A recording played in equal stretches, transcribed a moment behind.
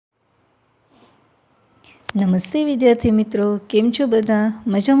નમસ્તે વિદ્યાર્થી મિત્રો, કેમ છો બધા?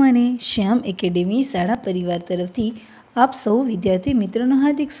 મજામાં ને? શ્યામ એકેડેમી શાળા પરિવાર તરફથી આપ સૌ વિદ્યાર્થી મિત્રોનું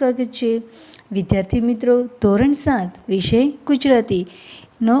હાર્દિક સ્વાગત છે. વિદ્યાર્થી મિત્રો, ધોરણ 7 વિષય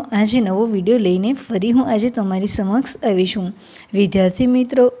ગુજરાતીનો આજે નવો વિડીયો લઈને ફરી હું આજે તમારી સમક્ષ આવી છું. વિદ્યાર્થી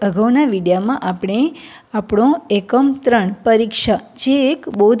મિત્રો, અગાઉના વિડીયોમાં આપણે આપણો એકમ 3 પરીક્ષા જે એક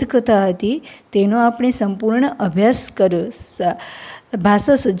બોધકથા હતી તેનો આપણે સંપૂર્ણ અભ્યાસ કર્યો.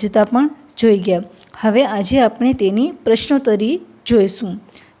 ભાષા સજ્જતા પણ જોઈ ગયા. હવે આજે આપણે તેની પ્રશ્નોત્તરી જોઈશું.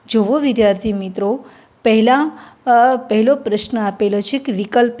 જુઓ વિદ્યાર્થી મિત્રો, પહેલો પ્રશ્ન આપેલો છે કે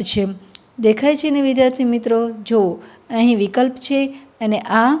વિકલ્પ છે. દેખાય છે ને વિદ્યાર્થી મિત્રો? જુઓ, અહીં વિકલ્પ છે અને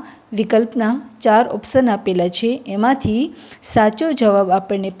આ વિકલ્પના 4 ઓપ્શન આપેલા છે. એમાંથી સાચો જવાબ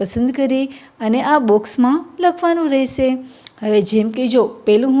આપણને પસંદ કરી અને આ બોક્સમાં લખવાનું રહેશે. હવે જેમ કે જો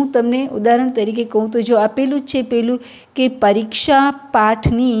પહેલું હું તમને ઉદાહરણ તરીકે કહું તો જો આપેલું જ છે પહેલું કે પરીક્ષા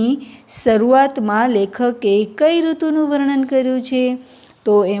પાઠની શરૂઆતમાં લેખકે કઈ ઋતુનું વર્ણન કર્યું છે?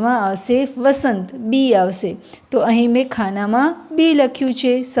 તો એમાં આવશે વસંત, બી આવશે. તો અહીં મેં ખાનામાં બી લખ્યું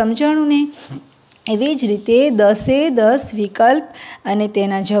છે. સમજાણું ને? એવી જ રીતે 10 વિકલ્પ અને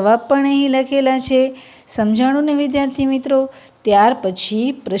તેના જવાબ પણ અહીં લખેલા છે. સમજાણું ને વિદ્યાર્થી મિત્રો? ત્યાર પછી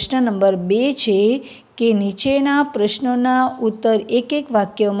પ્રશ્ન નંબર 2 છે કે નીચેના પ્રશ્નોના ઉત્તર એક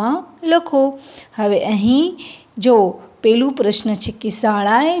વાક્યમાં લખો. હવે અહીં જો પહેલું પ્રશ્ન છે કે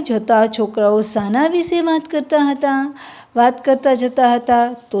શાળાએ જતા છોકરાઓ શાના વિશે વાત કરતા જતા હતા?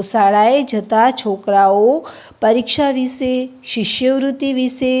 તો શાળાએ જતા છોકરાઓ પરીક્ષા વિશે, શિષ્યવૃત્તિ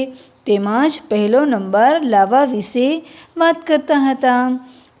વિશે તેમજ પહેલો નંબર લાવવા વિશે વાત કરતા હતા.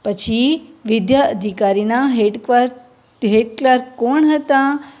 પછી વિદ્યા અધિકારીના હેડ ક્લાર્ક કોણ હતા?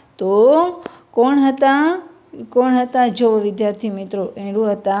 તો કોણ હતા? જો વિદ્યાર્થી મિત્રો, એનું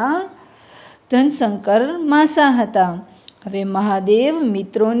હતા ધનશંકર માસા હતા. હવે મહાદેવ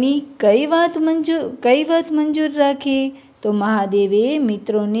મિત્રોની કઈ વાત મંજૂર રાખી? તો મહાદેવે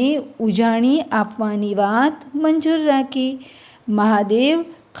મિત્રોને ઉજાણી આપવાની વાત મંજૂર રાખી. મહાદેવ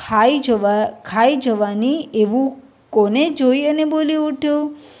ખાઈ જવાની એવું કોને જોઈ અને બોલી ઉઠ્યો?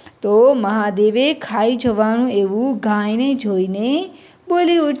 તો મહાદેવે ખાઈ જવાનું એવું ગાયને જોઈને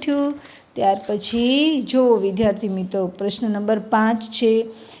બોલી ઉઠ્યું. ત્યાર પછી જો વિદ્યાર્થી મિત્રો, પ્રશ્ન નંબર 5 છે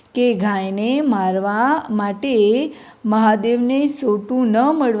કે ગાયને મારવા માટે મહાદેવને સોટું ન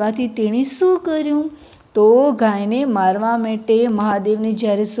મળવાથી તેણે શું કર્યું? તો ગાયને મારવા માટે મહાદેવને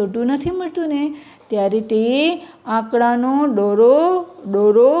જ્યારે સોટું નથી મળતું ને ત્યારે તે આંકડાનો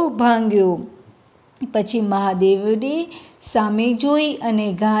દોરો ભાંગ્યો. પછી મહાદેવની સામે જોઈ અને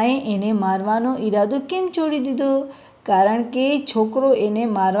ગાયે એને મારવાનો ઈરાદો કેમ છોડી દીધો? કારણ કે છોકરો એને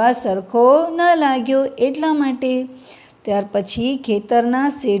મારવા સરખો ન લાગ્યો એટલા માટે. ત્યાર પછી ખેતરના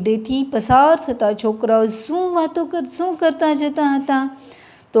શેઢેથી પસાર થતા છોકરાઓ શું કરતા જતા હતા?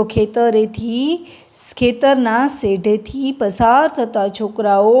 તો ખેતરના શેઢેથી પસાર થતા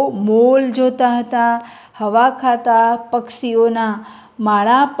છોકરાઓ મોલ જોતા હતા, હવા ખાતા, પક્ષીઓના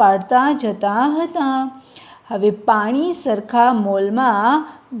માળા પાડતા જતા હતા. હવે પાણી સરખા મોલમાં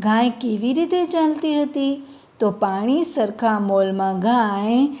ગાય કેવી રીતે ચાલતી હતી? તો પાણી સરખા મોલમાં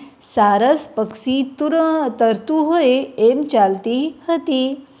ગાય સારસ પક્ષી તરતું હોય એમ ચાલતી હતી.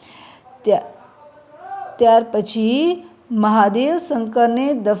 ત્યાર પછી મહાદેવ શંકરને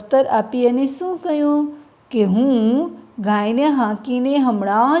દફતર આપી અને શું કહ્યું? કે હું ગાયને હાંકીને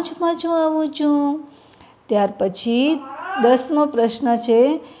હમણાં જ પાછો આવું છું. ત્યાર પછી 10મો પ્રશ્ન છે,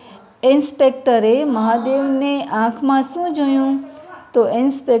 ઇન્સ્પેક્ટરે મહાદેવને આંખમાં શું જોયું? તો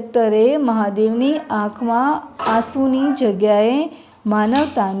ઇન્સ્પેક્ટરે મહાદેવની આંખમાં આંસુની જગ્યાએ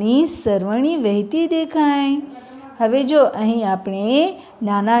માનવતાની સરવણી વહેતી દેખાઈ. હવે જો અહીં આપણે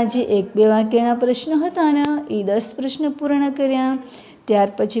નાના જે 1-2 વાક્યના પ્રશ્નો હતા ને એ 10 પ્રશ્નો પૂર્ણ કર્યા. ત્યાર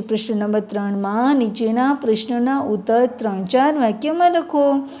પછી પ્રશ્ન નંબર 3માં નીચેના પ્રશ્નોના ઉત્તર 3-4 વાક્યમાં લખો.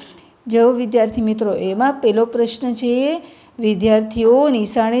 જો વિદ્યાર્થી મિત્રો, એમાં પહેલો પ્રશ્ન છે વિદ્યાર્થીઓ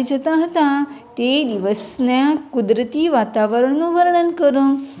નિશાળે જતા હતા તે દિવસના કુદરતી વાતાવરણનું વર્ણન કરો.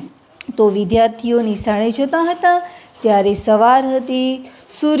 તો વિદ્યાર્થીઓ નિશાળે જતા હતા ત્યારે સવાર હતી,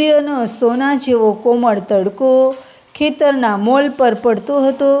 સૂર્યનો સોના જેવો કોમળ તડકો ખેતરના મોલ પર પડતો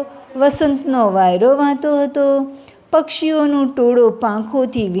હતો, વસંતનો વાયરો વાતો હતો, પક્ષીઓનું ટોળું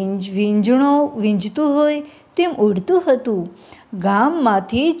પાંખોથી વીંઝતું હોય તેમ ઉડતું હતું,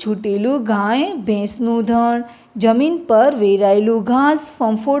 ગામમાંથી છૂટેલું ગાય ભેંસનું ધણ જમીન પર વેરાયેલું ઘાસ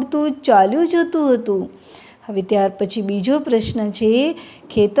ફંફોડતું ચાલ્યું જતું હતું. હવે ત્યાર પછી બીજો પ્રશ્ન છે,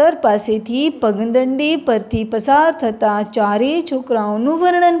 ખેતર પાસેથી પગદંડી પરથી પસાર થતા 4 છોકરાઓનું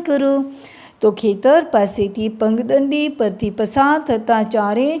વર્ણન કરો. તો ખેતર પાસેથી પગદંડી પરથી પસાર થતા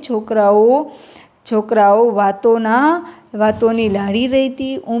 4 છોકરાઓ છોકરાઓ વાતોની લાડી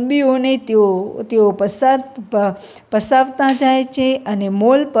રહેતી ઊંબીઓને તેઓ પસાવતા જાય છે અને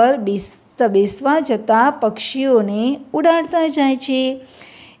મોલ પર બેસવા જતા પક્ષીઓને ઉડાડતા જાય છે.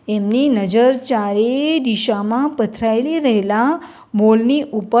 એમની નજર ચારે દિશામાં પથરાયેલી રહેલા મોલની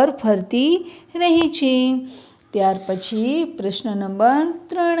ઉપર ફરતી રહે છે. ત્યાર પછી પ્રશ્ન નંબર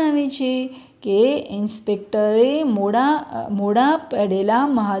 3 આવે છે કે ઇન્સ્પેક્ટરે મોડા પડેલા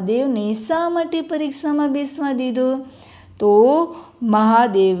મહાદેવને શા માટે પરીક્ષામાં બેસવા દીધો? તો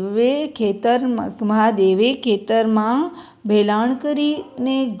મહાદેવે ખેતરમાં ભેલાણ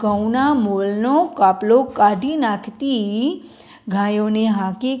કરીને ઘઉંના મોલનો કાપલો કાઢી નાખતી ગાયોને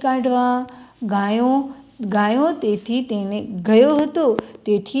હાંકી કાઢવા ગયો હતો.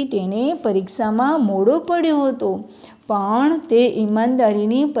 તેથી તેને પરીક્ષામાં મોડો પડ્યો હતો, પણ તે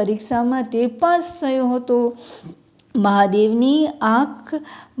ઈમાનદારીની પરીક્ષામાં તે પાસ થયો હતો.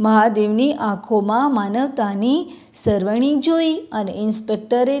 મહાદેવની આંખોમાં માનવતાની સરવણી જોઈ અને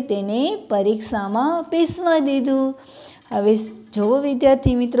ઇન્સ્પેક્ટરે તેને પરીક્ષામાં બેસવા દીધું. હવે જુઓ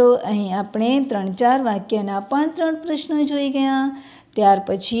વિદ્યાર્થી મિત્રો, અહીં આપણે 3-4 વાક્યના પણ 3 પ્રશ્નો જોઈ ગયા. ત્યાર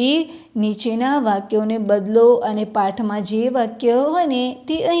પછી નીચેના વાક્યોને બદલો અને પાઠમાં જે વાક્ય હોય ને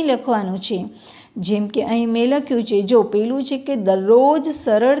તે અહીં લખવાનું છે. જેમ કે અહીં મેં લખ્યું છે, જો પેલું છે કે દરરોજ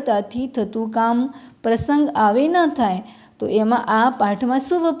સરળતાથી થતું કામ પ્રસંગ આવે ન થાય, તો એમાં આ પાઠમાં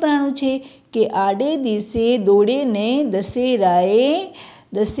શું વપરાણું છે કે આડે દિવસે દોડે ને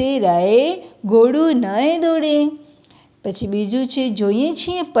દશેરાએ ઘોડું ન દોડે. પછી બીજું છે, જોઈએ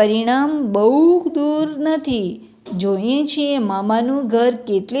છીએ પરિણામ બહુ દૂર નથી, જોઈએ છીએ મામાનું ઘર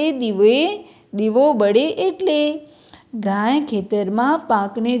કેટલે દીવો બળે એટલે. ગાય ખેતરમાં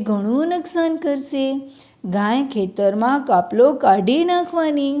પાકને ઘણું નુકસાન કરશે, ગાય ખેતરમાં કાપલો કાઢી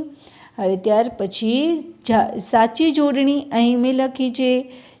નાખવાની. હવે ત્યાર પછી સાચી જોડણી અહીં મેં લખી છે,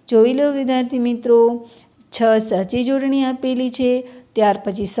 જોઈ લો વિદ્યાર્થી મિત્રો. 6 સાચી જોડણી આપેલી છે. ત્યાર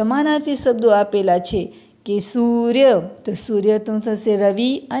પછી સમાનાર્થી શબ્દો આપેલા છે કે સૂર્ય, તો સૂર્ય તો થશે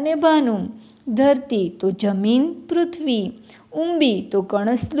રવિ અને ભાનુ. ધરતી તો જમીન પૃથ્વી. ઊંબી તો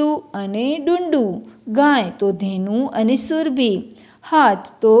કણસલું અને ડુંડું. ગાય તો ધેનું અને સુરભી. હાથ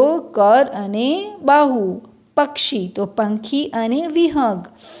તો કર અને બાહુ. પક્ષી તો પંખી અને વિહંગ.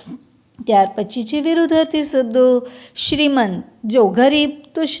 ત્યાર પછી છે વિરુદ્ધાર્થી શબ્દો. શ્રીમંત, જો ગરીબ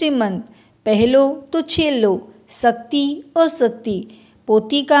તો શ્રીમંત. પહેલો તો છેલ્લો. શક્તિ અશક્તિ.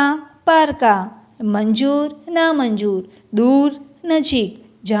 પોતિકા પારકા. મંજૂર નામંજૂર. દૂર નજીક.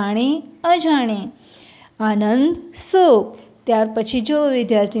 જાણે અજાણે. આનંદ શોક. ત્યાર પછી જો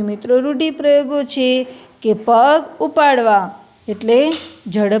વિદ્યાર્થી મિત્રો રૂઢિપ્રયોગો છે કે પગ ઉપાડવા એટલે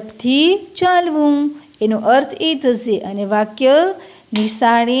ઝડપથી ચાલવું, એનો અર્થ એ થશે. અને વાક્ય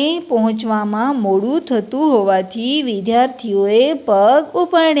નિશાળે પહોંચવામાં મોડું થતું હોવાથી વિદ્યાર્થીઓએ પગ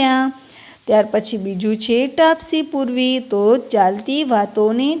ઉપાડ્યા. ત્યાર પછી બીજું છે ટાપસી પૂરવી, તો ચાલતી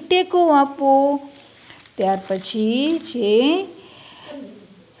વાતોને ટેકો આપવો. ત્યાર પછી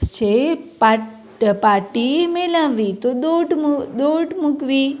છે પાટી મેલાવવી, તો દોટ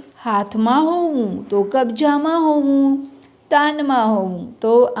મૂકવી. હાથમાં હોવું તો કબજામાં હોવું. તાનમાં હોવું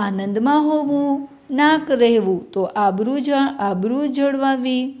તો આનંદમાં હોવું. નાક રહેવું તો આબરૂ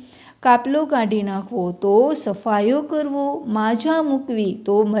જળવાવી. કાપલો કાઢી નાખવો તો સફાયો કરવો. માજા મૂકવી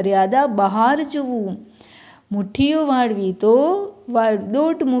તો મર્યાદા બહાર જવું. મુઠ્ઠીઓ વાળવી તો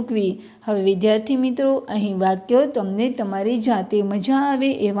દોટ મૂકવી. હવે વિદ્યાર્થી મિત્રો, અહીં વાક્યો તમને તમારી જાતે મજા આવે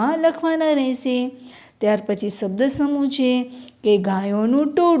એવા લખવાના રહેશે. ત્યાર પછી શબ્દ સમૂહ છે કે ગાયોનું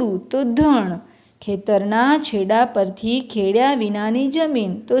ટોળું તો ધણ. ખેતરના છેડા પરથી ખેડ્યા વિનાની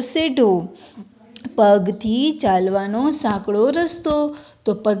જમીન તો સેઢો. પગથી ચાલવાનો સાંકડો રસ્તો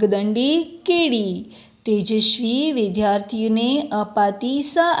તો પગદંડી કેડી. તેજસ્વી વિદ્યાર્થીઓને અપાતી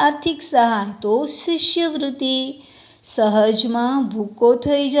આર્થિક સહાય તો શિષ્યવૃત્તિ. સહજમાં ભૂકો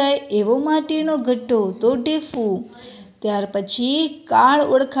થઈ જાય એવો માટીનો ગઠ્ઠો તો ઢેફું. ત્યાર પછી કાળ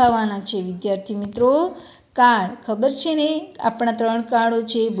ઓળખાવાના છે વિદ્યાર્થી મિત્રો. કાળ ખબર છે ને, આપણા 3 કાળો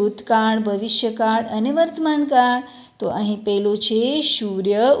છે, ભૂતકાળ, ભવિષ્યકાળ અને વર્તમાનકાળ. તો અહીં પેલો છે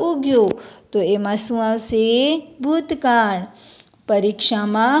સૂર્ય ઉગ્યો, તો એમાં શું આવશે? ભૂતકાળ.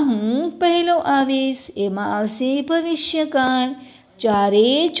 પરીક્ષામાં હું પહેલો આવીશ, એમાં આવશે ભવિષ્યકાળ. 4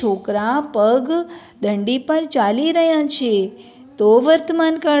 છોકરા પગ દંડી પર ચાલી રહ્યા છે, તો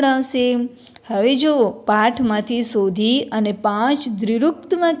વર્તમાનકાળ આવશે. હવે જુઓ, પાઠમાંથી શોધી અને 5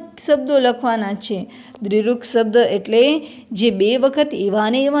 દ્વિરુક્ત શબ્દો લખવાના છે. દ્વિરુક્ત શબ્દ એટલે જે 2 વખત એવા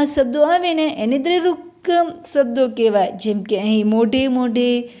ને એવા શબ્દો આવે ને એને દ્વિરુક્ત શબ્દો કહેવાય. જેમ કે અહીં મોઢે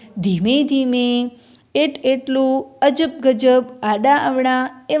મોઢે, ધીમે ધીમે, એટલું, અજબ ગજબ, આડા અવળા,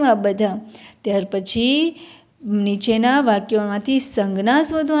 એવા બધા. ત્યાર પછી નીચેના વાક્યોમાંથી સંજ્ઞા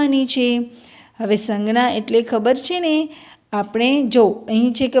શોધવાની છે. હવે સંજ્ઞા એટલે ખબર છે ને? આપણે જો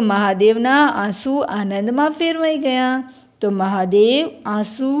અહીં છે કે મહાદેવના આંસુ આનંદમાં ફેરવાઈ ગયા, તો મહાદેવ,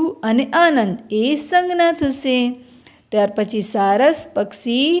 આંસુ અને આનંદ એ સંજ્ઞા થશે. ત્યાર પછી સારસ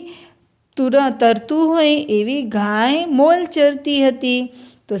પક્ષી તરતું હોય એવી ગાય મોલ ચરતી હતી,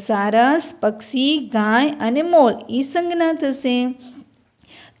 તો સારસ, પક્ષી, ગાય અને મોલ એ સંજ્ઞા થશે.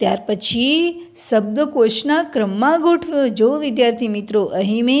 ત્યાર પછી શબ્દકોશના ક્રમમાં ગોઠવ્યો. જો વિદ્યાર્થી મિત્રો,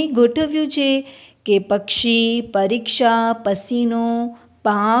 અહીં મેં ગોઠવ્યું છે કે પક્ષી, પરીક્ષા, પસીનો,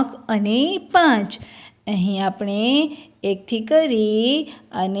 પાંખ અને 5. અહીં આપણે 1થી કરી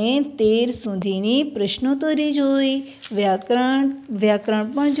અને 13 સુધીની પ્રશ્નોત્તરી જોઈ, વ્યાકરણ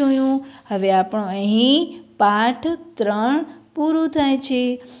પણ જોયું. હવે આપણો અહીં પાઠ 3 પૂરું થાય છે.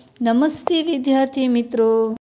 નમસ્તે વિદ્યાર્થી મિત્રો.